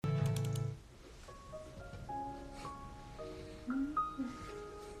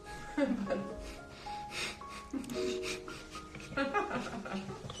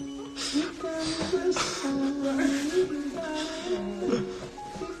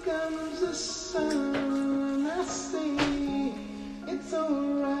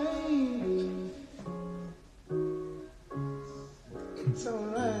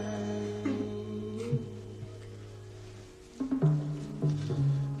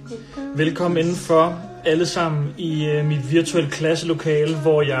Velkommen indenfor alle sammen i mit virtuelle klasselokale,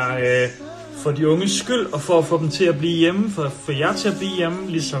 hvor jeg for de unges skyld og for at få dem til at blive hjemme, for at få jer til at blive hjemme,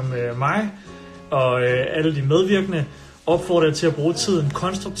 ligesom mig og alle de medvirkende, opfordrer jer til at bruge tiden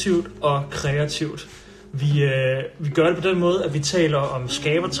konstruktivt og kreativt. Vi gør det på den måde, at vi taler om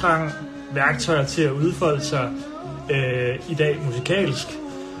skabertrang, værktøjer til at udfolde sig i dag musikalsk.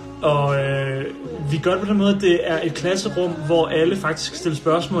 Og vi gør det på den måde, at det er et klasserum, hvor alle faktisk stiller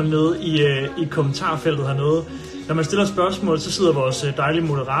spørgsmål nede i kommentarfeltet hernede. Når man stiller spørgsmål, så sidder vores dejlige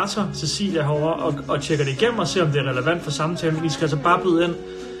moderator, Cecilia, herovre og tjekker det igennem og ser, om det er relevant for samtalen. Men I skal altså bare byde ind.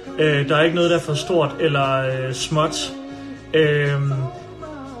 Der er ikke noget, der er for stort eller småt.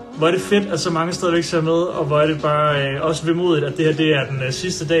 Hvor er det fedt, at så mange stadigvæk ser med, og hvor er det bare også vemodigt, at det her det er den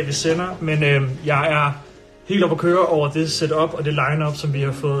sidste dag, vi sender. Men jeg er helt op at køre over det setup og det line-up, som vi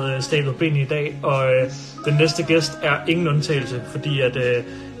har fået stablet ben i dag. Og den næste gæst er ingen undtagelse, fordi at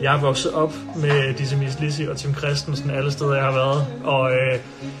jeg er vokset op med Dizzy Mizz Lizzy og Tim Christensen alle steder, jeg har været. Og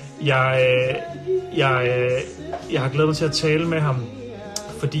jeg har glædet mig til at tale med ham,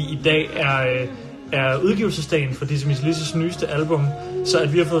 fordi i dag er udgivelsesdagen for Dizzy Mizz Lizzys nyeste album. Så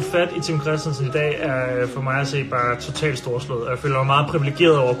at vi har fået fat i Tim Christensen i dag er for mig at se bare totalt storslået. Jeg føler mig meget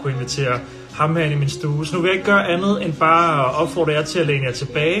privilegeret over at kunne invitere ham herinde i min stue. Så nu vil jeg ikke gøre andet end bare at opfordre jer til at læne jer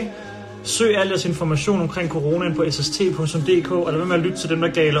tilbage. Søg al jeres information omkring coronaen på sst.dk, og lad være med at lytte til dem, der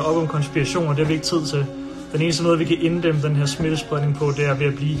galer op om konspirationer. Det har vi ikke tid til. Den eneste måde, vi kan inddæmme den her smittespredning på, det er ved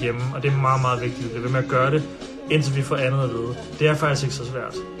at blive hjemme. Og det er meget, meget vigtigt. Det er ved med at gøre det, indtil vi får andet at vide. Det er faktisk ikke så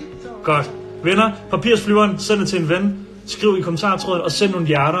svært. Godt. Venner, papirsflyveren, send det til en ven. Skriv i kommentartråden og send nogle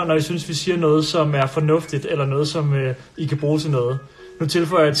hjerter, når I synes, vi siger noget, som er fornuftigt, eller noget, som I kan bruge til noget. Nu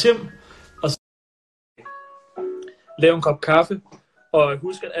tilføjer jeg Tim, og lav en kop kaffe, og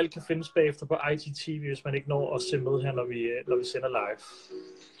husk, at alt kan findes bagefter på IGTV, hvis man ikke når at se med her, når vi sender live.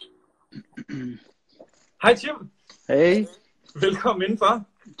 Hej Tim. Hey. Velkommen indenfor.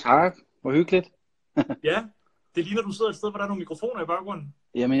 Tak, hvor hyggeligt. Ja, det ligner, du sidder et sted, hvor der er nogle mikrofoner i baggrunden.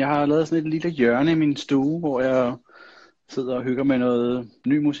 Jamen, jeg har lavet sådan et lille hjørne i min stue, hvor jeg sidder og hygger med noget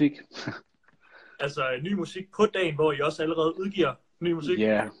ny musik. Altså ny musik på dagen, hvor I også allerede udgiver ny musik? Ja,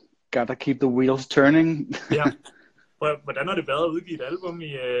 yeah. Gotta keep the wheels turning. Ja. Hvordan har det været at udgive et album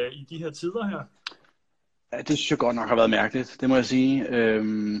i de her tider her? Ja, det synes jeg godt nok har været mærkeligt, det må jeg sige.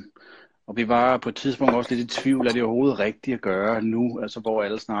 Og vi var på et tidspunkt også lidt i tvivl, at det overhovedet rigtigt at gøre nu, altså hvor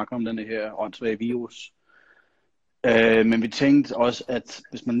alle snakker om den her åndssvage virus. Men vi tænkte også, at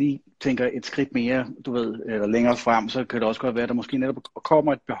hvis man lige tænker et skridt mere, du ved, eller længere frem, så kan det også godt være, at der måske netop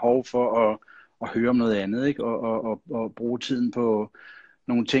kommer et behov for at høre om noget andet, ikke? Og bruge tiden på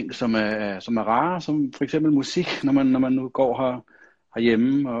nogle ting, som er rare, som for eksempel musik, når man nu går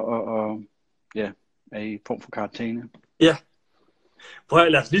herhjemme og ja, er i form for karantæne. Ja.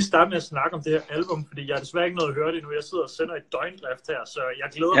 Lad os lige starte med at snakke om det her album, fordi jeg har desværre ikke noget at høre det nu. Jeg sidder og sender et døgndrift her, så jeg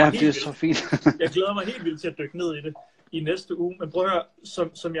glæder mig helt vildt. Så fint. Jeg glæder mig helt vildt til at dykke ned i det i næste uge. Men prøv at høre,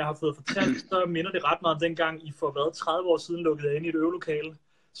 som jeg har fået fortalt, så minder det ret meget om dengang, I for 30 år siden lukkede ind i et øvelokale,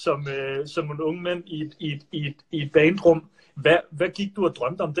 som nogle unge mænd i et bandrum. Hvad gik du og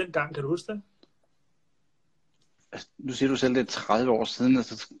drømte om dengang, kan du huske det? Altså, nu siger du selv, det er 30 år siden,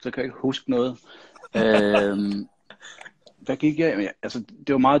 altså, så kan jeg ikke huske noget. Hvad gik jeg? Altså,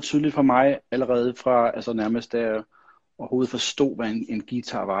 det var meget tydeligt for mig allerede fra, altså nærmest da jeg overhovedet forstod, hvad en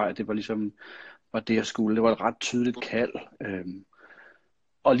guitar var, at det var ligesom, var det jeg skulle. Det var et ret tydeligt kald.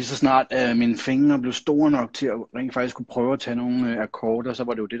 Og lige så snart mine fingre blev store nok til at rent faktisk kunne prøve at tage nogle akkorder, så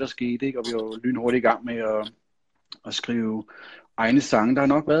var det jo det, der skete, ikke? Og vi var lynhurtigt i gang med at skrive egne sange. Der har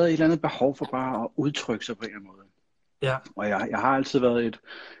nok været et eller andet behov for bare at udtrykke sig på en eller anden måde. Ja. Og jeg har altid været et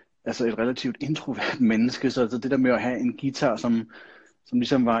relativt introvert menneske, så det der med at have en guitar, som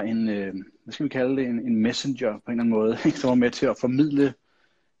ligesom var en, hvad skal vi kalde det, en messenger på en eller anden måde, som var med til at formidle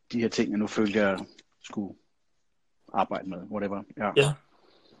de her ting, jeg nu følte, jeg skulle arbejde med, whatever. Ja.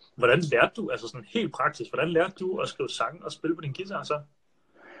 Hvordan lærte du, altså sådan helt praktisk, hvordan lærte du at skrive sange og spille på din guitar så?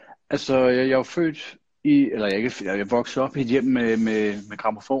 Altså, jeg er jo født jeg voksede op i et hjem med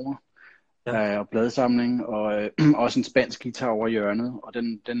grammofoner. Ja. Og pladesamling, og også en spansk guitar over hjørnet, og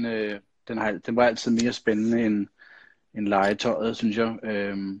den var altid mere spændende end legetøjet, synes jeg.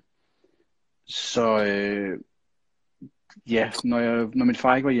 Så Ja, når min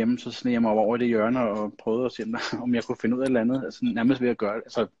far ikke var hjemme, så sneg jeg mig over i det hjørne og prøvede at se, om jeg kunne finde ud af et eller andet. Altså nærmest ved at gøre det,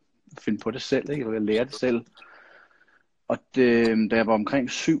 altså finde på det selv, ikke? Eller lære det selv. Og da jeg var omkring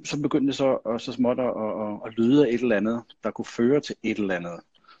 7, så begyndte det så småt at lyde af et eller andet, der kunne føre til et eller andet.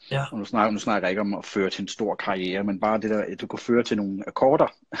 Ja, Og nu snakker jeg ikke om at føre til en stor karriere, men bare det der, at du kunne føre til nogle akkorder.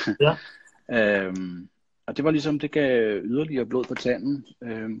 ja, Og det var ligesom, det gav yderligere blod på tanden.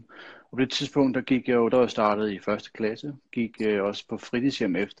 Og på det tidspunkt, der gik jeg jo, der var jeg startet i første klasse, gik også på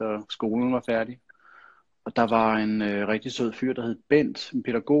fritidshjem efter skolen var færdig. Og der var en rigtig sød fyr, der hed Bent, en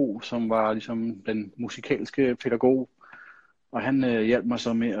pædagog, som var ligesom den musikalske pædagog. Og han hjalp mig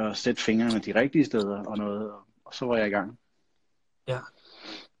så med at sætte fingrene de rigtige steder og noget, og så var jeg i gang. ja.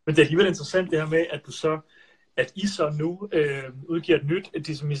 Men det er alligevel interessant det her med, at I så nu udgiver et nyt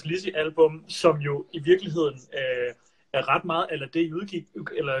Dizzy Mizz Lizzy album, som jo i virkeligheden er ret meget, eller det I udgik,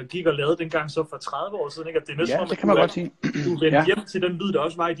 eller gik og lavede dengang så for 30 år siden, ikke? At det er næsten Ja, det kan man godt sige. Du vendte hjem til den lyd, der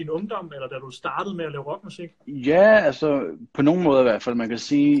også var i din ungdom, eller da du startede med at lave rockmusik? Ja, altså på nogle måder i hvert fald. Man kan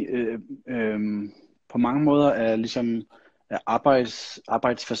sige, på mange måder er ligesom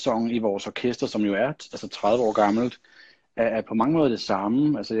arbejdsfacon i vores orkester, som jo er altså 30 år gammelt, er på mange måder det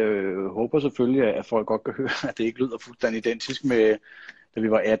samme. Altså jeg håber selvfølgelig, at folk godt kan høre, at det ikke lyder fuldstændig identisk med, da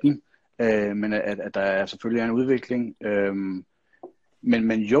vi var 18. Men at der er selvfølgelig en udvikling.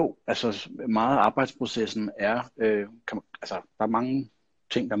 Men jo, altså meget af arbejdsprocessen er, altså der er mange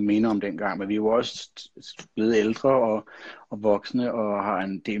ting, der minder om dengang, men vi er jo også blevet ældre og voksne og har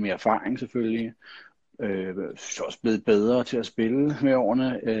en del mere erfaring selvfølgelig. Så også blevet bedre til at spille med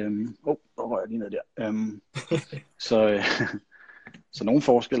årene. Der rører jeg lige ned der. Så nogle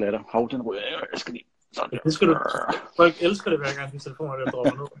forskelle er der. Hov, den ryger jeg skal lige. Ja, det skal du. Folk elsker det hver gang, de telefoner der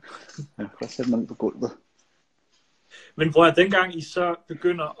dropper ned. Ja, prøv at sætte mig ned på gulvet. Men prøv at dengang I så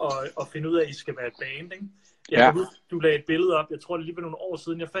begynder at finde ud af, at I skal være et band, ikke? Jeg kan huske, du lagde et billede op, jeg tror det lige var nogle år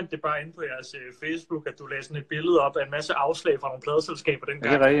siden, jeg fandt det bare inde på jeres Facebook, at du lagde sådan et billede op af en masse afslag fra nogle pladeselskaber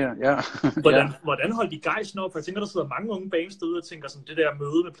dengang. Ja, det er rigtigt, ja. Hvordan holdt I gejsten op? For jeg tænker, der sidder mange unge bands derude og tænker sådan, det der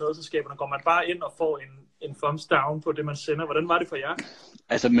møde med pladeselskaberne, går man bare ind og får en thumbs down på det, man sender? Hvordan var det for jer?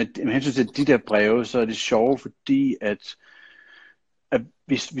 Altså med hensyn til de der breve, så er det sjovt, fordi at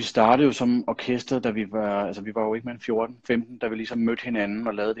vi startede jo som orkester, da vi var jo ikke mere end 14-15, da vi ligesom mødte hinanden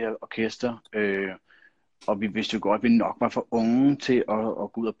og lavede det her orkester. Og vi vidste jo godt, at vi nok var for unge til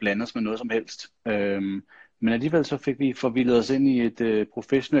at gå ud og blande os med noget som helst. Men alligevel så fik vi forvildet os ind i et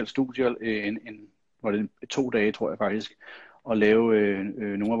professionelt studie, var det 2 dage, tror jeg faktisk, og lave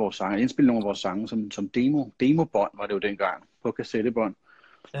nogle af vores sange, indspille nogle af vores sange som demobånd var det jo dengang, på kassettebånd.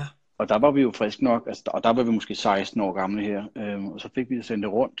 Ja. Og der var vi jo frisk nok, altså, og der var vi måske 16 år gamle her, og så fik vi det sendt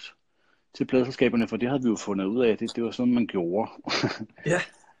rundt til pladeselskaberne, for det havde vi jo fundet ud af, det var sådan, man gjorde. Ja.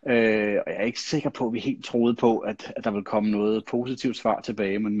 Og jeg er ikke sikker på, at vi helt troede på, at der ville komme noget positivt svar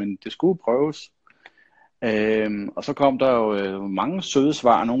tilbage, men det skulle prøves. Og så kom der jo mange søde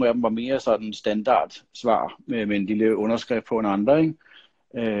svar, nogle af dem var mere sådan standard svar, med en lille underskrift på en andre, ikke?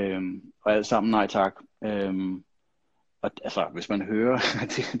 Og alt sammen nej tak. Og altså, hvis man hører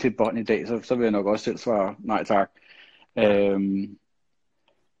det bånd i dag, så vil jeg nok også selv svare nej tak.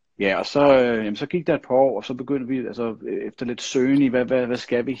 Ja, og så gik der et par år, og så begyndte vi altså efter lidt søgen i, hvad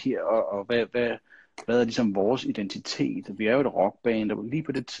skal vi her, og hvad er ligesom vores identitet? Vi er jo et rockband, og lige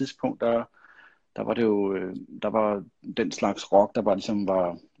på det tidspunkt, der var det jo, der var den slags rock, der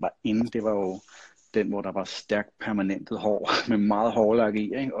var inde, det var jo den, hvor der var stærkt permanentet hår, med meget hårlak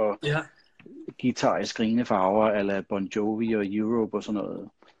i, ikke? Og guitar i skrigende farver, eller Bon Jovi og Europe og sådan noget.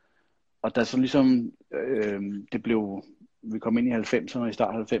 Og da så ligesom, vi kom ind i 90'erne, og i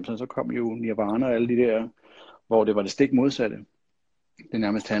start 90'erne, så kom jo Nirvana og alle de der, hvor det var det stik modsatte. Det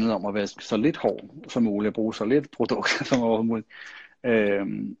nærmest handlede om at vaske så lidt hår som muligt, at bruge så lidt produkter som overhovedet muligt.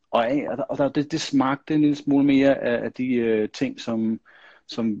 Og det smagte en lille smule mere af de ting,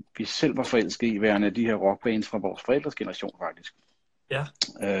 som vi selv var forelsket i, værende de her rockbands fra vores forældres generation faktisk. Ja.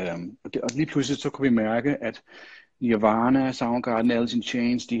 Og lige pludselig så kunne vi mærke, at Nirvana, Soundgarden, Alice in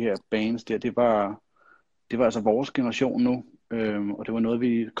Chains, de her bands der, det var altså vores generation nu, og det var noget,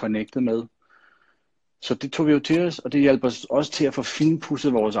 vi connectede med. Så det tog vi jo til os, og det hjalp os også til at få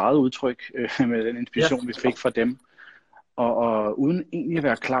finpudset vores eget udtryk med den inspiration, vi fik fra dem. Og uden egentlig at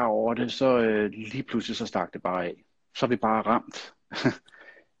være klar over det, så lige pludselig så stak det bare af. Så har vi bare ramt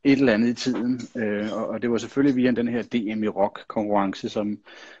et eller andet i tiden, og det var selvfølgelig via den her DM i rock konkurrence,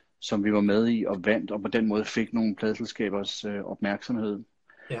 som vi var med i og vandt, og på den måde fik nogle pladeselskabers opmærksomhed.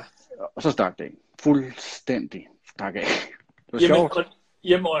 Ja. Og så stak det af. Fuldstændig stak af. Det var sjovt.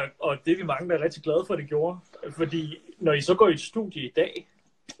 Jamen, og det er vi mange, der er rigtig glade for, at det gjorde. Fordi når I så går i et studie i dag,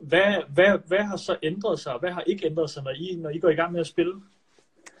 Hvad har så ændret sig, og hvad har ikke ændret sig, når I går i gang med at spille?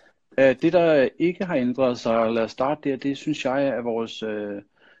 Det, der ikke har ændret sig, lad os starte der, det synes jeg er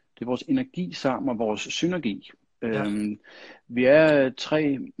det er vores energi sammen og vores synergi. Ja, Vi er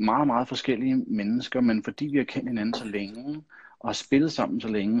tre meget, meget forskellige mennesker, men fordi vi har kendt hinanden så længe og har spillet sammen så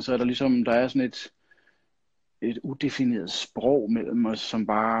længe, så er der ligesom, der er sådan et udefineret sprog mellem os, som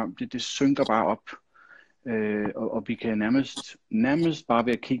bare, det synker bare op. Og vi kan nærmest bare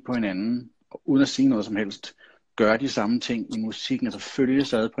ved at kigge på hinanden, uden at sige noget som helst, gøre de samme ting i musikken, altså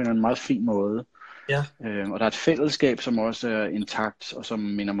følges ad på en eller anden meget fin måde. ja. Og der er et fællesskab, som også er intakt, og som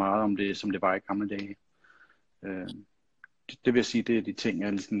minder meget om det, som det var i gamle dage. Det vil jeg sige, det er de ting,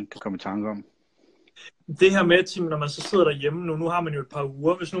 jeg ligesom kan komme i tanke om. Det her med, Tim, når man så sidder derhjemme nu har man jo et par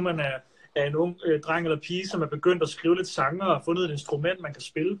uger, hvis nu man er en ung dreng eller pige, som er begyndt at skrive lidt sange og har fundet et instrument, man kan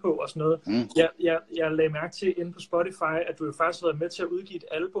spille på og sådan noget. Jeg lagde mærke til inde på Spotify, at du jo faktisk har været med til at udgive et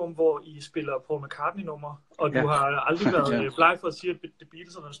album, hvor I spiller Paul McCartney-numre, og du har aldrig været bleg for at sige, at The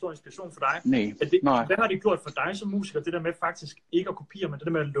Beatles har været en stor inspiration for dig. Nej. Hvad har det gjort for dig som musiker, det der med faktisk ikke at kopiere, men det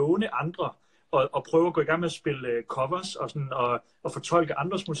der med at låne andre, og prøve at gå i gang med at spille covers og fortolke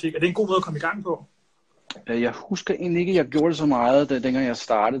andres musik? Er det en god måde at komme i gang på? Jeg husker egentlig ikke, at jeg gjorde det så meget, dengang jeg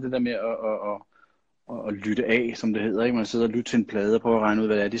startede det der med at lytte af, som det hedder. Ikke? Man sidder og lytter til en plade og prøver at regne ud,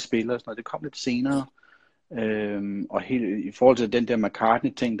 hvad det er, de spiller. Sådan noget. Det kom lidt senere. Og helt, i forhold til den der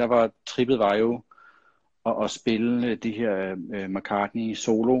McCartney-ting, der var trippet var jo at spille de her McCartney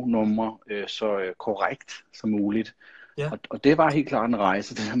solo-numre så korrekt som muligt. Ja. Og det var helt klart en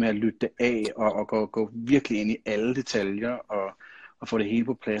rejse, det der med at lytte det af og gå virkelig ind i alle detaljer og få det hele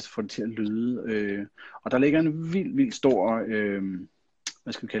på plads, få det til at lyde. Og der ligger en vildt stor,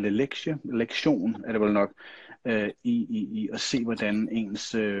 hvad skal vi kalde det, lektion er det vel nok, i at se, hvordan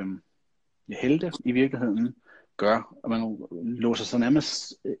ens helte i virkeligheden gør, og man låser sig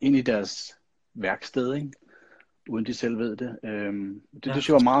nærmest ind i deres værksted, ikke? Uden de selv ved det. Det synes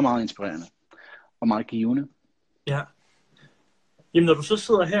jeg var meget, meget inspirerende og meget givende. Ja. Jamen, når du så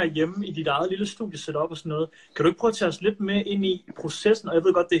sidder her hjemme i dit eget lille studiesetup og sådan noget, kan du ikke prøve at tage os lidt med ind i processen? Og jeg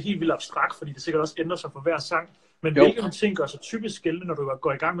ved godt, det er helt vildt abstrakt, fordi det sikkert også ændrer sig for hver sang. Men hvilke ting gør så typisk gældende, når du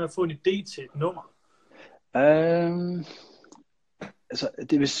går i gang med at få en idé til et nummer? Altså,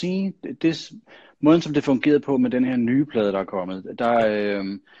 det vil sige, måden som det fungerede på med den her nye plade, der er kommet,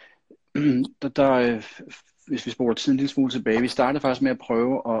 hvis vi spoler tiden en lille smule tilbage, vi startede faktisk med at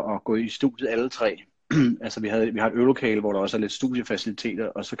prøve at gå i studiet alle tre. Altså vi har et øvelokale, hvor der også er lidt studiefaciliteter,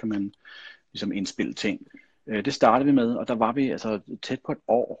 og så kan man ligesom indspille ting. Det startede vi med, og der var vi altså tæt på et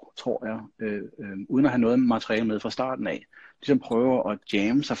år, tror jeg, uden at have noget materiale med fra starten af. Ligesom prøve at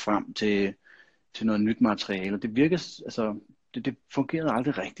jamme sig frem til noget nyt materiale. Det virkede, altså det fungerede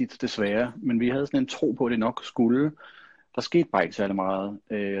aldrig rigtigt, desværre, men vi havde sådan en tro på, at det nok skulle. Der skete bare ikke særlig meget.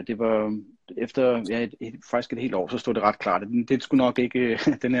 Det var efter faktisk et helt år, så stod det ret klart, at det skulle nok ikke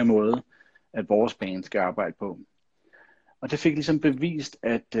den her måde, at vores band skal arbejde på. Og det fik ligesom bevist,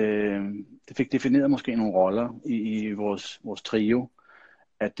 at det fik defineret måske nogle roller i vores trio.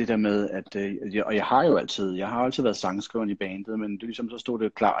 At det der med, og jeg har altid været sangskriveren i bandet, men det ligesom så stod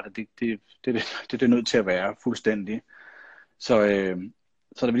det klart, at det er nødt til at være fuldstændig. Så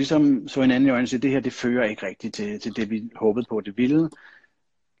da vi ligesom så hinanden i øjnene og sagde, det her, det fører ikke rigtigt til det, vi håbede på, det ville.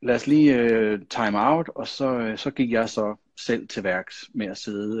 Lad os lige time out, og så gik jeg så selv til værks med at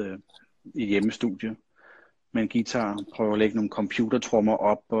sidde i hjemmestudie med en guitar, prøve at lægge nogle computertrommer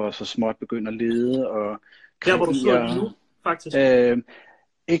op, og så småt begynde at lede. Og der, hvor du sidder lige nu, faktisk?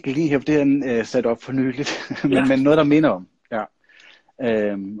 Ikke lige her, det er sat op for nyligt, men noget, der minder om. Ja.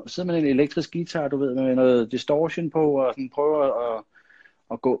 Og sidder med en elektrisk guitar, du ved, med noget distortion på, og sådan prøver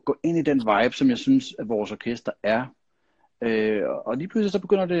at gå ind i den vibe, som jeg synes, at vores orkester er. Og lige pludselig så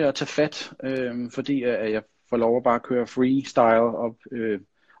begynder det at tage fat, fordi jeg får lov at bare køre freestyle op,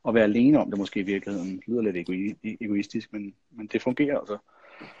 og være alene om det måske i virkeligheden. Det lyder lidt egoistisk, men det fungerer altså.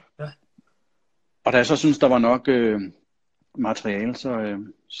 Ja. Og da jeg så synes, der var nok materiale,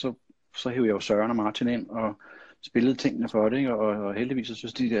 så hævde jeg jo Søren og Martin ind og spillede tingene for det, ikke? Og heldigvis så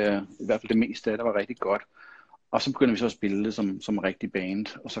synes de, i hvert fald det meste af det var rigtig godt. Og så begynder vi så at spille det som rigtig band,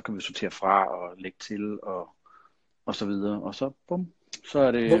 og så kan vi sortere fra og lægge til og så videre. Og så bum, så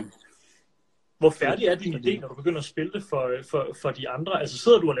er det... Hvor færdig er din idé, når du begynder at spille det for de andre? Altså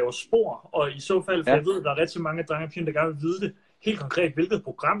sidder du og laver spor, og i så fald, for jeg ved, at der er rigtig mange drenge og piger, der gerne vil vide det, helt konkret, hvilket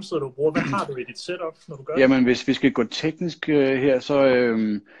program sidder du og bruger? Hvad har du i dit setup, når du gør det? Jamen, hvis vi skal gå teknisk her, så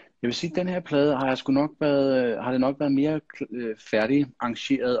jeg vil sige, at den her plade har det nok været mere færdig,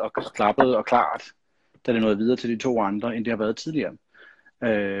 arrangeret og klappet og klart, da det nåede videre til de to andre, end det har været tidligere.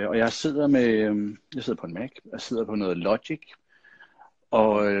 Og jeg sidder på en Mac, jeg sidder på noget Logic,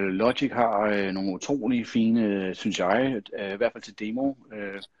 Og Logic har nogle utrolig fine, synes jeg, i hvert fald til demo,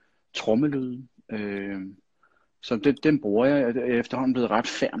 trommelyde. Så den bruger jeg. Jeg er efterhånden blevet ret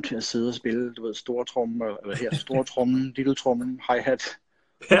færm til at sidde og spille, du ved, store trommer, eller her store trommen, lille trommen, hi-hat.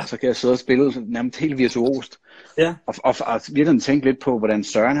 Ja, Så kan jeg sidde og spille nærmest helt virtuost. ja, Og virkelig tænke lidt på, hvordan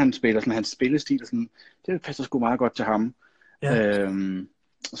Søren han spiller, sådan hans spillestil, sådan, det passer sgu meget godt til ham. ja.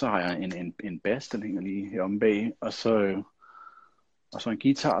 Så har jeg en bass, den hænger lige heromme bag, og så en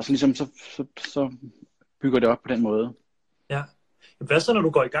guitar, og så ligesom så bygger det op på den måde. Ja. Hvad så, når du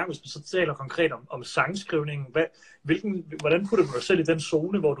går i gang, hvis man så taler konkret om sangskrivningen? Hvordan putter du dig selv i den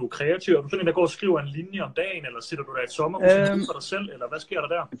zone, hvor du er kreativ? Er du sådan en, der går og skriver en linje om dagen, eller sætter du dig et sommerhus for dig selv, eller hvad sker der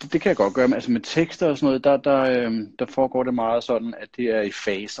der? Det kan jeg godt gøre, men altså med tekster og sådan noget, der foregår det meget sådan, at det er i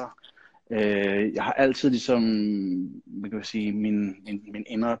faser. Jeg har altid ligesom, hvad kan jeg sige, min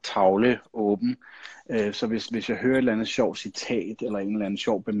indre tavle åben. Så hvis jeg hører et eller andet sjovt citat, eller en eller anden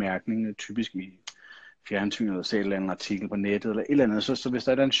sjov bemærkning, typisk i fjernsyn, eller ser et eller andet artikel på nettet, eller et eller andet, så hvis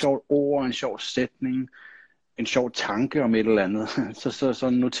der er en sjov ord, en sjov sætning, en sjov tanke om et eller andet, så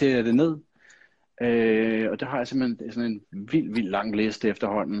noterer jeg det ned. Og der har jeg simpelthen sådan en vild lang liste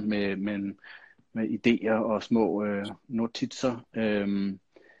efterhånden med idéer og små notitser.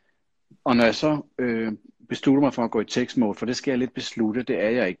 Og når jeg så beslutter mig for at gå i tekstmode, for det skal jeg lidt beslutte, det er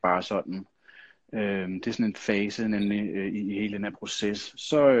jeg ikke bare sådan. Det er sådan en fase nemlig i hele den her proces.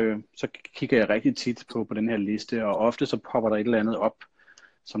 Så kigger jeg rigtig tit på den her liste, og ofte så popper der et eller andet op,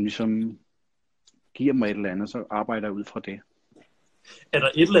 som ligesom giver mig et eller andet, så arbejder jeg ud fra det. Er der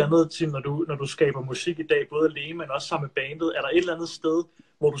et eller andet, Tim, når du skaber musik i dag, både alene, men også sammen med bandet, er der et eller andet sted,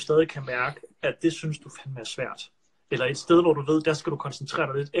 hvor du stadig kan mærke, at det synes du fandme er svært? Eller et sted, hvor du ved, der skal du koncentrere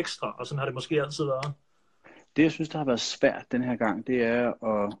dig lidt ekstra, og sådan har det måske altid været? Det, jeg synes, der har været svært den her gang, det er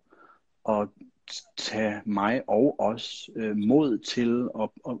at tage mig og os mod til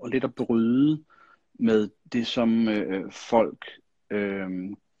og lidt at bryde med det, som folk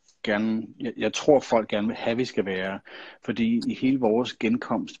gerne, jeg tror folk gerne vil have, vi skal være. Fordi i hele vores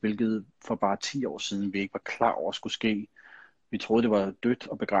genkomst, hvilket for bare 10 år siden vi ikke var klar over skulle ske, vi troede, det var dødt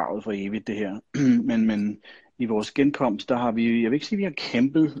og begravet for evigt, det her. men i vores genkomst, der har vi, jeg vil ikke sige, at vi har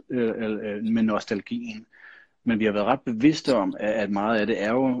kæmpet med nostalgien, men vi har været ret bevidste om, at meget af det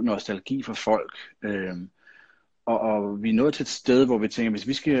er jo nostalgi for folk. Og vi er nået til et sted, hvor vi tænker,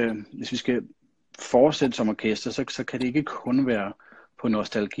 hvis vi skal fortsætte som orkester, så kan det ikke kun være på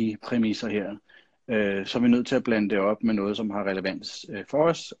nostalgipræmisser her. Så er vi nødt til at blande det op med noget, som har relevans for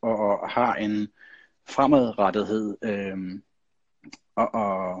os, og har en fremadrettethed.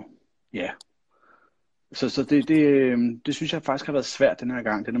 Ja. Så det synes jeg faktisk har været svært den her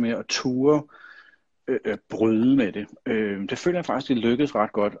gang, det der med at ture bryde med det. Det føler jeg faktisk, det lykkedes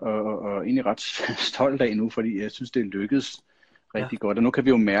ret godt, og egentlig ret stolt af nu, fordi jeg synes, det lykkedes rigtig godt. Og nu kan vi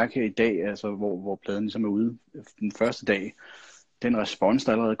jo mærke her i dag, altså, hvor pladen ligesom er ude den første dag, den respons,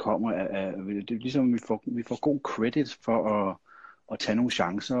 der allerede kommer, det er ligesom, vi får god credit for at tage nogle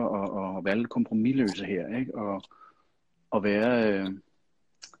chancer og være lidt kompromisløse her, ikke? Og være,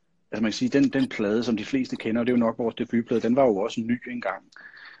 altså man kan sige, den plade, som de fleste kender, og det er jo nok vores debutplade, den var jo også ny engang.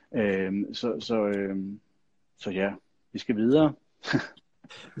 Så ja, vi skal videre.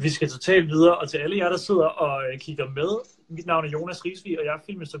 Vi skal totalt videre, og til alle jer, der sidder og kigger med. Mit navn er Jonas Risvig, og jeg er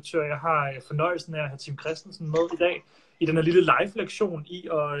filminstruktør. Jeg har fornøjelsen af at have Tim Christensen med i dag i den her lille live-lektion i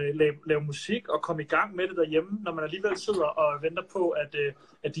at lave musik og komme i gang med det derhjemme, når man alligevel sidder og venter på,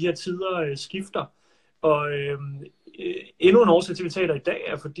 at de her tider skifter. Og endnu en årsag til, at vi taler i dag,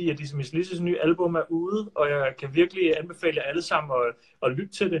 er fordi, at Dizzy Mizz Lizzy's nye album er ude, og jeg kan virkelig anbefale jer alle sammen at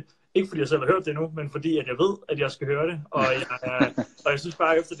lytte til det. Ikke fordi jeg selv har hørt det endnu, men fordi at jeg ved, at jeg skal høre det. Og jeg synes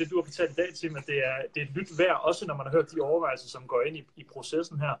bare, efter det, du har fortalt i dag, Tim, at det er et lyt værd, også når man har hørt de overvejelser, som går ind i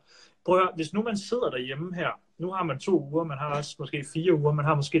processen her. Prøv at høre, hvis nu man sidder derhjemme her, nu har man 2 uger, man har også måske 4 uger, man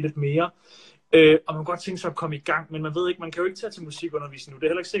har måske lidt mere, og man kan godt tænke sig at komme i gang, men man ved ikke, man kan jo ikke tage til musikundervisning nu. Det er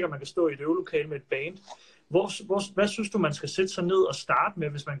heller ikke sikkert, at man kan stå i et øvelokale med et band. Hvad synes du, man skal sætte sig ned og starte med,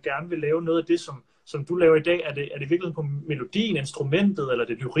 hvis man gerne vil lave noget af det, som du laver i dag? Er det virkelig på melodien, instrumentet, eller er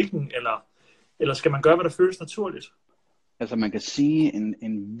det lyrikken, eller skal man gøre, hvad der føles naturligt? Altså man kan sige,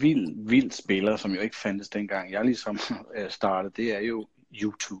 en vild spiller, som jo ikke fandtes dengang jeg ligesom startede, det er jo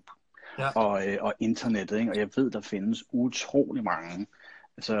YouTube og internettet, ikke? Og jeg ved, der findes utrolig mange,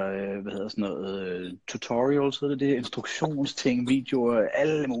 altså hvad hedder sådan noget, tutorials, det instruktionsting, videoer,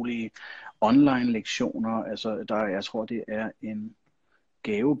 alle mulige online lektioner. Altså jeg tror, det er en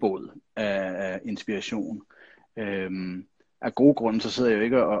gavebåd af inspiration. Af gode grunde, så sidder jeg jo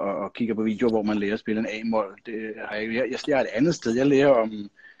ikke og kigger på videoer, hvor man lærer at spille en A-mol. Jeg er et andet sted. Jeg lærer om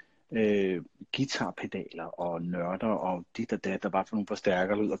guitarpedaler og nørder og dit og dat, der bare får nogle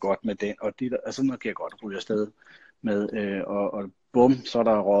forstærkere, lyder godt med den, og dit, altså noget kan jeg godt ryge afsted med, og bum, så er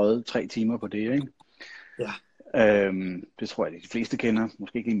der røget 3 timer på det, ikke? Ja. Det tror jeg, de fleste kender,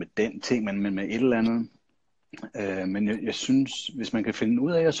 måske ikke lige med den ting, men med et eller andet. Men jeg synes, hvis man kan finde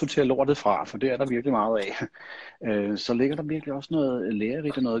ud af at sortere lortet fra, for det er der virkelig meget af, så ligger der virkelig også noget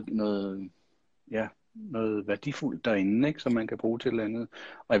lærerigt og noget værdifuldt derinde, ikke, som man kan bruge til et eller andet.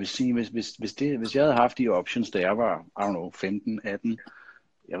 Og jeg vil sige, hvis jeg havde haft de options, da jeg var, I don't know, 15, 18,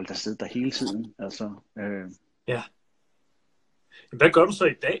 jeg ville da sidde der hele tiden. Altså, Ja. Hvad gør du så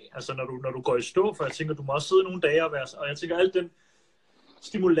i dag, altså når du går i stå? For jeg tænker, du må også sidde nogle dage og jeg tænker, alt den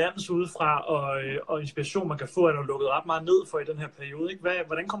stimulans udefra og inspiration, man kan få, er du lukket ret meget ned for i den her periode, ikke?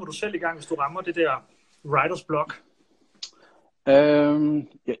 Hvordan kommer du selv i gang, hvis du rammer det der writers block?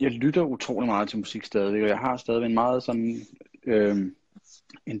 Jeg lytter utrolig meget til musik stadig, og jeg har stadig en meget sådan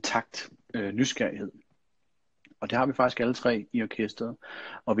intakt nysgerrighed. Og det har vi faktisk alle 3 i orkestret.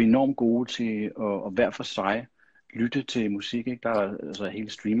 Og vi er enormt gode til at hver for sig lytte til musik, ikke? Der er, altså hele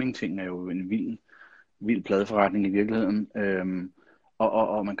streaming-ting er jo en vild pladeforretning i virkeligheden.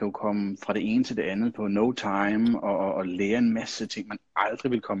 Og man kan jo komme fra det ene til det andet på no time og lære en masse ting, man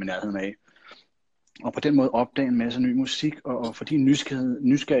aldrig vil komme i nærheden af. Og på den måde opdage en masse ny musik, og fordi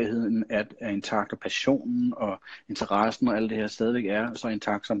nysgerrigheden er intakt, og passionen og interessen og alt det her stadigvæk er så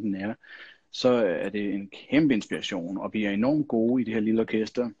intakt, som den er, så er det en kæmpe inspiration, og vi er enormt gode i det her lille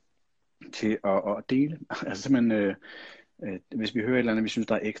orkester til at dele. Altså simpelthen, hvis vi hører et eller andet, vi synes,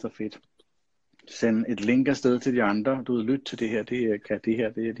 der er ekstra fedt, send et link afsted til de andre, du ved, lyt til det her,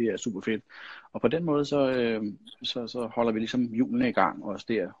 det er super fedt. Og på den måde, så holder vi ligesom hjulene i gang også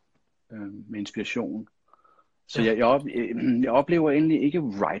der, med inspiration. Så jeg oplever egentlig ikke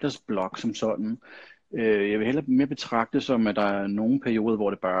writers block som sådan. Jeg vil hellere mere betragte som, at der er nogle perioder, hvor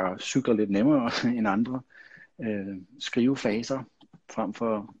det bare cykler lidt nemmere end andre. Skrivefaser frem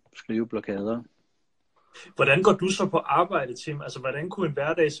for skriveblokader. Hvordan går du så på arbejde, Tim? Altså, hvordan kunne en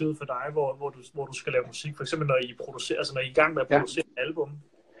hverdag se ud for dig, hvor du skal lave musik? For eksempel, når I producerer, altså når I er i gang med at producere et album?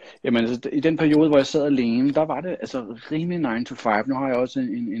 Jamen, altså, i den periode, hvor jeg sad alene, der var det altså rimelig 9 to 5. Nu har jeg også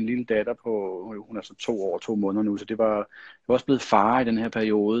en lille datter på, hun er så 2 år og 2 måneder nu, så jeg var også blevet far i den her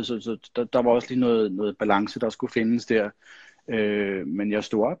periode, så der var også lige noget balance, der skulle findes der. Men jeg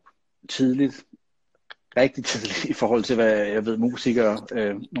stod op tidligt, rigtig tidligt i forhold til, hvad jeg ved musikere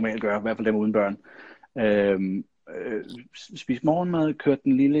normalt gør, i hvert fald dem uden børn. Spiste morgenmad, kørte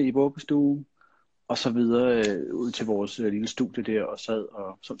den lille i vuggestue, og så videre ud til vores lille studie der, og sad,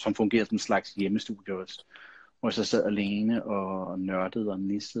 som fungerer som en slags hjemmestudie også. Hvor jeg så sad alene og nørdede og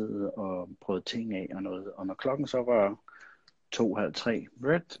nissede og prøvede ting af og noget. Og når klokken så var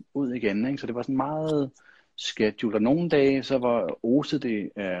 2:30, ud igen, ikke? Så det var sådan meget schedule. Og nogle dage så var oset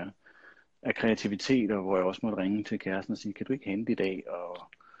det af kreativitet, og hvor jeg også måtte ringe til kæresten og sige, kan du ikke hente i dag?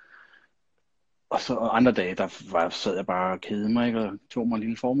 Og andre dage, sad jeg bare og kedede mig, ikke? Og tog mig en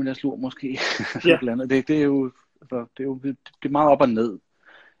lille formiddagslur måske. Ja. Det er jo det er meget op og ned.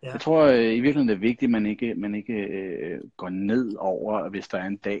 Ja. Jeg tror i virkeligheden det er vigtigt, at man ikke går ned over, hvis der er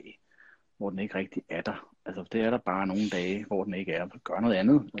en dag, hvor den ikke rigtig er der. Altså det er der bare nogle dage, hvor den ikke er. Gør noget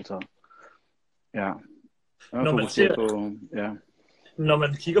andet. Altså, ja. Når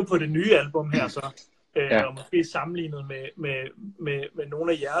man kigger på det nye album her, så og måske sammenlignet med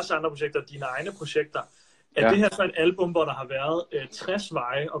nogle af jeres andre projekter, dine egne projekter, er det her så et album, hvor der har været 60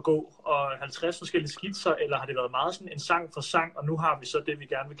 veje at gå, og 50 forskellige skitser, eller har det været meget sådan en sang for sang, og nu har vi så det, vi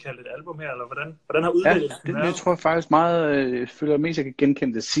gerne vil kalde et album her, eller hvordan har udviklingen været? Det tror jeg faktisk meget, jeg føler mest, jeg kan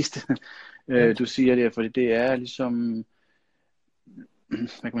genkende det sidste, du siger der, fordi det er ligesom,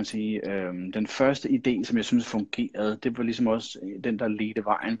 hvad kan man sige, den første idé, som jeg synes fungerede, det var ligesom også den, der ledte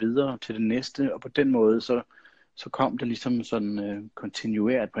vejen videre til det næste, og på den måde, så kom det ligesom sådan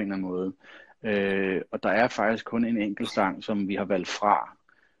kontinuert på en eller anden måde. Og der er faktisk kun en enkelt sang, som vi har valgt fra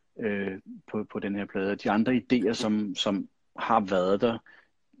på den her plade. De andre idéer, som har været der,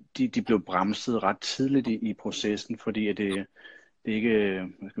 de blev bremset ret tidligt i processen, fordi at det ikke,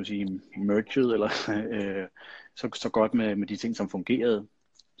 hvad skal man sige, merged eller så godt med de ting, som fungerede.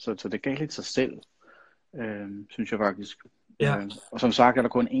 Så det gav lidt sig selv, synes jeg faktisk. Ja. Og som sagt er der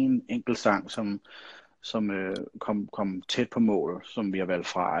kun en enkelt sang, som kom tæt på mål, som vi har valgt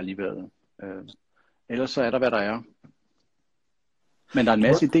fra alligevel. Ellers så er der, hvad der er. Men der er en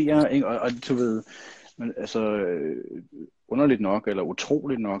masse idéer, ikke? Og du ved, altså underligt nok, eller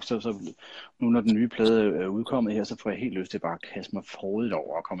utroligt nok, så nu når den nye plade er udkommet her, så får jeg helt lyst til bare at kaste mig frodigt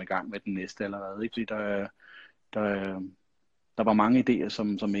over og komme i gang med den næste allerede. Ikke? Fordi der var mange idéer,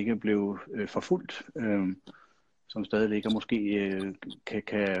 som ikke blev forfulgt, som stadig ligger måske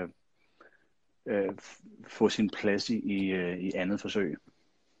kan få sin plads i andet forsøg.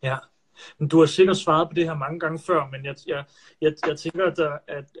 Ja. Men du har sikkert svaret på det her mange gange før, men jeg tænker,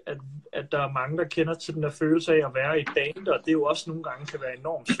 at der er mange, der kender til den der følelse af at være i et band, og det jo også nogle gange kan være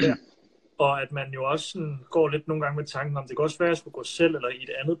enormt svært. Og at man jo også sådan går lidt nogle gange med tanken om, det kan også være, at jeg skulle gå selv eller i et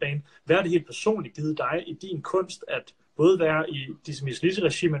andet band. Hvad er det helt personligt givet dig i din kunst, at både være i Dizzy Mizz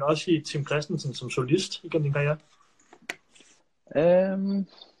Lizzy-regi, men også i Tim Christensen som solist igennem din karriere?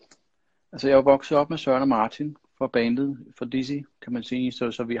 Altså jeg er jo vokset op med Søren og Martin fra bandet, for Dizzy, kan man sige,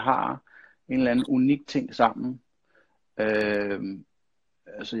 så vi har en eller anden unik ting sammen.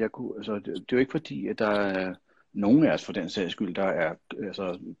 Altså det er jo ikke fordi, at der er nogen af os for den sags skyld, der er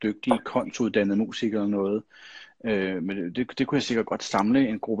altså, dygtige, konsuddannede musikere eller noget. Men det kunne jeg sikkert godt samle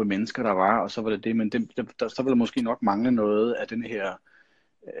en gruppe mennesker, der var, og så var det, men så ville der måske nok mangle noget af den her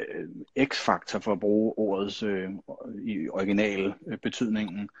X-faktor, for at bruge ordets i original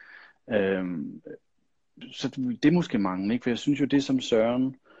betydningen. Så det måske mange, ikke? For jeg synes jo, det som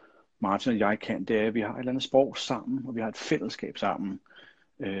Søren, Martin og jeg kan, det er, at vi har et eller andet sprog sammen, og vi har et fællesskab sammen,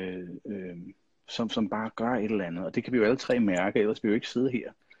 som bare gør et eller andet. Og det kan vi jo alle tre mærke, ellers vi jo ikke sidde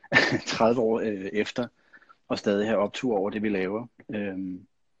her 30 år efter, og stadig have optur over det, vi laver.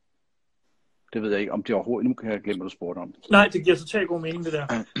 Det ved jeg ikke, om det overhovedet, nu kan jeg glemme, hvad du spurgte om. Nej, det giver totalt god mening, det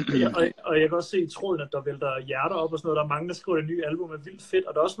der. Og jeg kan også se i tråden, at der vælter hjerter op og sådan noget. Der er mange, der skriver, at det nye album er vildt fedt,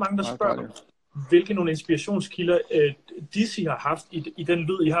 og der er også mange, der spørger, hvilke nogle inspirationskilder Dizzy har haft i den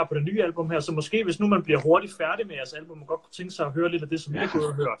lyd, I har på det nye album her. Så måske, hvis nu man bliver hurtigt færdig med jeres album, man godt kunne tænke sig at høre lidt af det, som vi har gået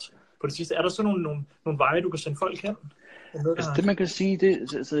og hørt på det sidste. Er der så nogle veje, du kan sende folk hen? Altså det man kan sige,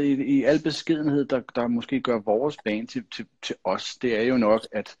 det, altså i al beskedenhed, der måske gør vores band til os, det er jo nok,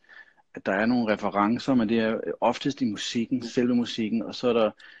 at der er nogle referencer, men det er oftest i musikken, selve musikken, og så er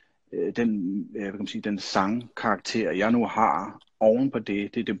der den sangkarakter, jeg nu har oven på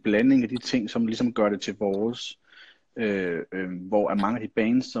det. Det er den blanding af de ting, som ligesom gør det til vores, hvor mange af de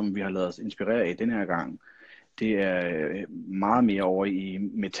bands, som vi har lavet os inspirere af den her gang, det er meget mere over i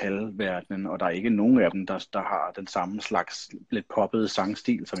metalverdenen, og der er ikke nogen af dem, der har den samme slags lidt poppede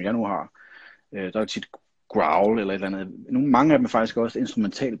sangstil, som jeg nu har. Der er tit growl eller et eller andet. Mange af dem er faktisk også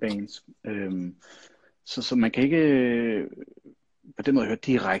instrumentalbands. Så man kan ikke på den måde høre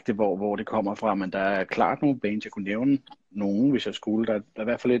direkte, hvor det kommer fra, men der er klart nogle bands, jeg kunne nævne nogen, hvis jeg skulle. Der er i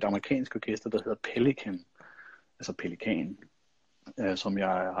hvert fald et amerikansk orkester, der hedder Pelican, altså Pelikan, som jeg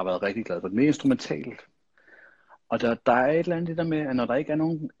har været rigtig glad for. Det er mere instrumentalt. Og der er et eller andet det der med, at når der ikke er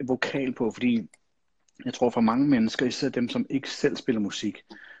nogen vokal på, fordi jeg tror for mange mennesker, især dem, som ikke selv spiller musik,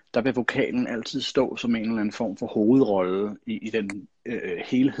 der vil vokalen altid stå som en eller anden form for hovedrolle i den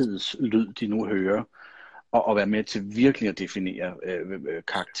helhedslyd, de nu hører, og være med til virkelig at definere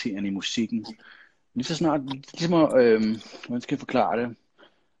karakteren i musikken. Lige så snart, ligesom hvordan skal jeg forklare det?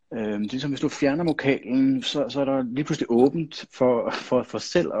 Ligesom hvis du fjerner vokalen, så er der lige pludselig åbent for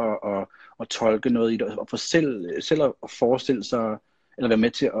selv at tolke noget i det, og for selv at forestille sig, eller være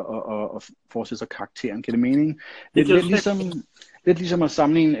med til at forestille sig karakteren. Giver det mening? Lidt ligesom at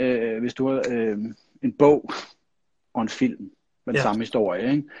sammenligne, hvis du har en bog og en film med den samme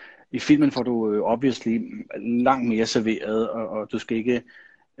historie. Ikke? I filmen får du obviously langt mere serveret, og du skal ikke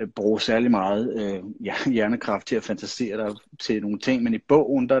bruge særlig meget hjernekraft til at fantasere dig til nogle ting, men i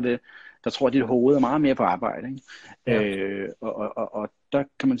bogen, der tror jeg, at dit hoved er meget mere på arbejde. Ikke? Ja. Og der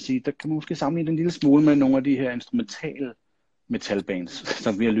kan man sige, der kan man måske sammenligne en lille smule med nogle af de her instrumentale metalbands,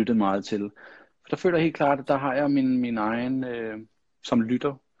 som vi har lyttet meget til. For der føler jeg helt klart, at der har jeg min egen, som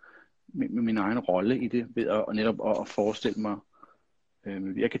lytter, min egen rolle i det, ved at netop at forestille mig.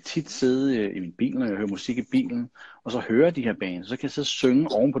 Jeg kan tit sidde i min bil, når jeg hører musik i bilen, og så høre de her bands, så kan jeg sidde og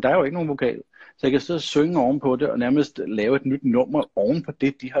synge ovenpå. Der er jo ikke nogen vokal, så jeg kan sidde og synge ovenpå det, og nærmest lave et nyt nummer ovenpå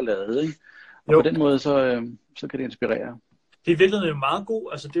det, de har lavet. Ikke? Og på den måde, så kan det inspirere. Det er virkelig en meget god,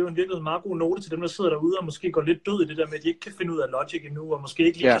 altså det er jo en virkelig meget god note til dem, der sidder derude og måske går lidt død i det der med, at de ikke kan finde ud af Logic endnu, og måske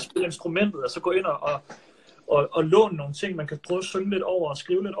ikke lige kan spille instrumentet, og så gå ind og låne nogle ting, man kan prøve at synge lidt over og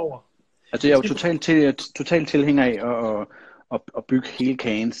skrive lidt over. Altså jeg er jo totalt tilhænger af at bygge hele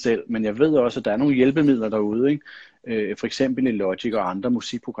kagen selv, men jeg ved også, at der er nogle hjælpemidler derude, ikke? For eksempel i Logic og andre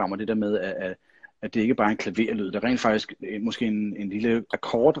musikprogrammer, det der med, at det ikke bare er en klaverlyd, det er rent faktisk måske en lille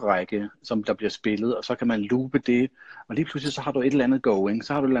akkordrække, som der bliver spillet, og så kan man loope det, og lige pludselig så har du et eller andet going,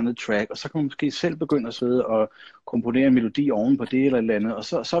 så har du et eller andet track, og så kan man måske selv begynde at sidde og komponere en melodi oven på det eller et eller andet, og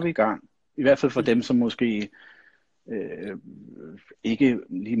så er vi i gang. I hvert fald for dem, som måske ikke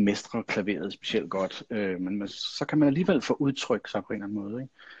lige mestrer klaveret specielt godt, men så kan man alligevel få udtryk sig på en eller anden måde.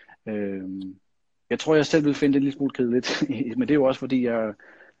 Ikke? Jeg tror, jeg selv vil finde det en lille smule kedeligt, men det er jo også fordi, jeg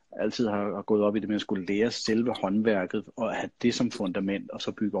altid har gået op i det med at skulle lære selve håndværket, og have det som fundament, og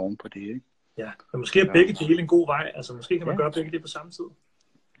så bygge oven på det. Ikke? Ja, men måske er begge dele en god vej. Altså måske kan man gøre begge det på samme tid.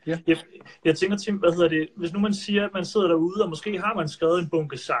 Ja. Jeg tænker, Tim, hvis nu man siger, at man sidder derude, og måske har man skrevet en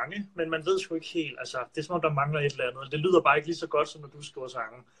bunke sange, men man ved sgu ikke helt, altså det er som om, der mangler et eller andet. Det lyder bare ikke lige så godt, som når du skriver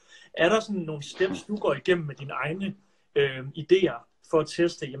sange. Er der sådan nogle steps, du går igennem med dine egne idéer for at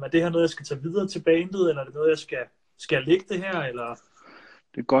teste, jamen er det her noget, jeg skal tage videre til bandet, eller er det noget, jeg skal lægge det her, eller?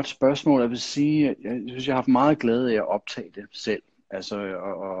 Det er et godt spørgsmål. Jeg vil sige, jeg synes, jeg har haft meget glæde af at optage det selv. Altså,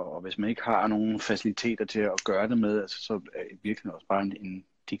 og hvis man ikke har nogen faciliteter til at gøre det med, altså, så er det virkelig også bare en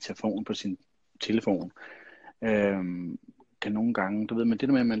diktafon på sin telefon. Kan nogle gange, du ved, men det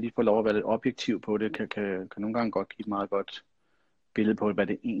der med, at man lige får lov at være lidt objektiv på det, kan nogle gange godt give et meget godt billede på, hvad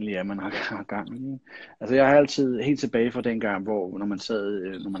det egentlig er, man har gang i. Altså jeg har altid, helt tilbage fra den gang, hvor når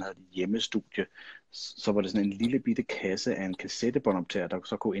man havde et hjemmestudie, så var det sådan en lille bitte kasse af en kassettebåndoptager, der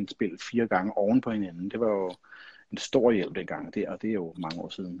så kunne indspille 4 gange oven på hinanden. Det var jo en stor hjælp dengang, og det er jo mange år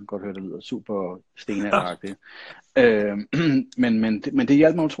siden. Jeg kan godt høre, det lyder super stenagtigt. Men det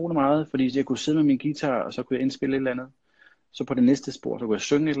hjalp mig utrolig meget, fordi jeg kunne sidde med min guitar, og så kunne jeg indspille et eller andet. Så på det næste spor, så kunne jeg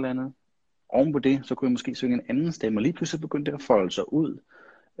synge et eller andet. Oven på det, så kunne jeg måske synge en anden stemme, og lige pludselig begyndte det at folde sig ud.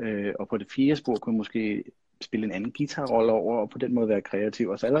 Og på det 4. spor kunne jeg måske spille en anden guitarrolle over, og på den måde være kreativ.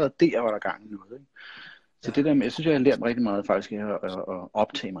 Og så allerede der var der gang i noget. Ikke? Så det der med, jeg synes, jeg har lært mig rigtig meget faktisk at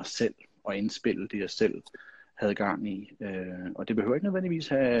optage mig selv, og indspille det, jeg selv havde gang i. Og det behøver ikke nødvendigvis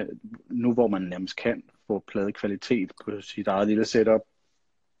have, nu hvor man nærmest kan få pladekvalitet på sit eget lille setup,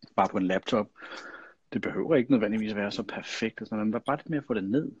 bare på en laptop. Det behøver ikke nødvendigvis være så perfekt, og sådan, men bare lidt mere at få det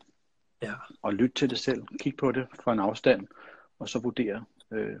ned. Ja. Og lytte til det selv, kigge på det fra en afstand, og så vurdere.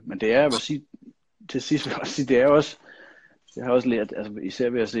 Men det er, jeg vil sige, til sidst vil jeg også sige, det er også, jeg har også lært, altså især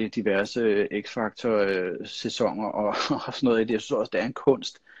ved at se diverse X-Factor sæsoner og sådan noget af det, jeg synes også, det er en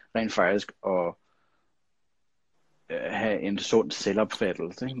kunst rent faktisk at have en sund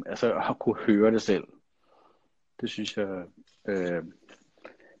selvopfattelse, ikke? Altså at kunne høre det selv. Det synes jeg,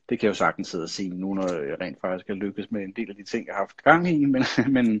 det kan jeg jo sagtens sidde og sige nu, når jeg rent faktisk har lykkes med en del af de ting, jeg har haft gang i,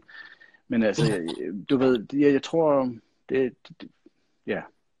 men altså, du ved, jeg tror, ja.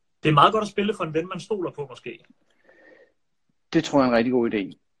 Det er meget godt at spille for en ven, man stoler på måske. Det tror jeg er en rigtig god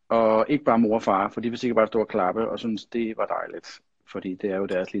idé. Og ikke bare mor og far, for de vil sikkert bare stå og klappe og synes, det var dejligt. Fordi det er jo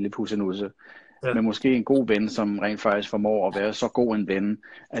deres lille pussenusse. Ja. Men måske en god ven, som rent faktisk formår at være så god en ven,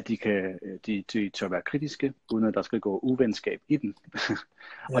 at de tør være kritiske, uden at der skal gå uvenskab i den. Ja.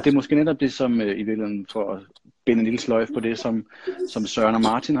 Og det er måske netop det, som i virkeligheden, for at binde en lille sløjf på det, som Søren og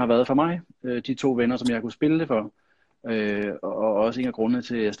Martin har været for mig. De 2 venner, som jeg kunne spille det for. Og også en af grundene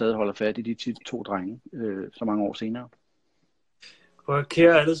til, at jeg stadig holder fat i de 2 drenge, så mange år senere. Og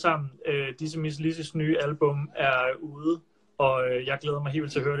kære alle sammen, Disse Miss Lisses nye album er ude. Og jeg glæder mig helt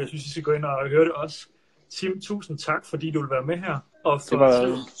vildt til at høre det. Jeg synes, I skal gå ind og høre det også. Tim, tusind tak, fordi du vil være med her. Og det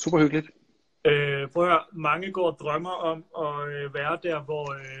var super hyggeligt. Prøv at høre, mange går og drømmer om at være der,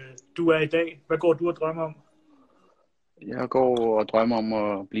 hvor du er i dag. Hvad går du og drømmer om? Jeg går og drømmer om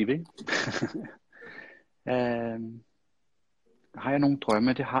at blive ved. Har jeg nogle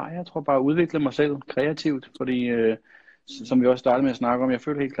drømme? Det har jeg. Jeg tror bare at udvikle mig selv kreativt, fordi som vi også startede med at snakke om, jeg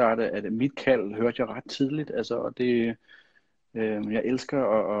føler helt klart, at mit kald hørte jeg ret tidligt. Altså, og det jeg elsker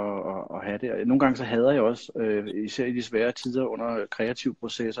at have det. Nogle gange så hader jeg også, især i de svære tider under kreative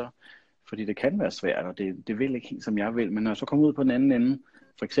processer, fordi det kan være svært, og det vil ikke helt som jeg vil, men når jeg så kommer ud på den anden ende,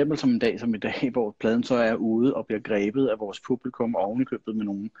 for eksempel som en dag som i dag, hvor pladen så er ude og bliver grebet af vores publikum ovenikøbet med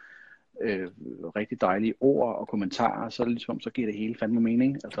nogle rigtig dejlige ord og kommentarer, så er det ligesom, så giver det hele fandme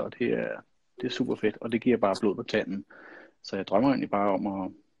mening. Altså det er super fedt, og det giver bare blod på tanden. Så jeg drømmer egentlig bare om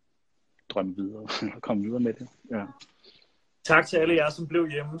at drømme videre og komme videre med det. Ja. Tak til alle jer, som blev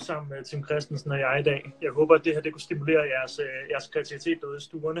hjemme sammen med Tim Christensen og jeg i dag. Jeg håber, at det her det kunne stimulere jeres kreativitet derude i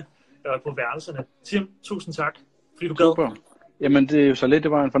stuerne og på værelserne. Tim, tusind tak, fordi du gad. Super. Jamen, det er jo så lidt,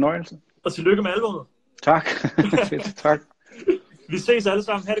 det var en fornøjelse. Og tillykke med albumet. Tak. Fedt, tak. Vi ses alle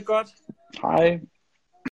sammen. Ha' det godt. Hej.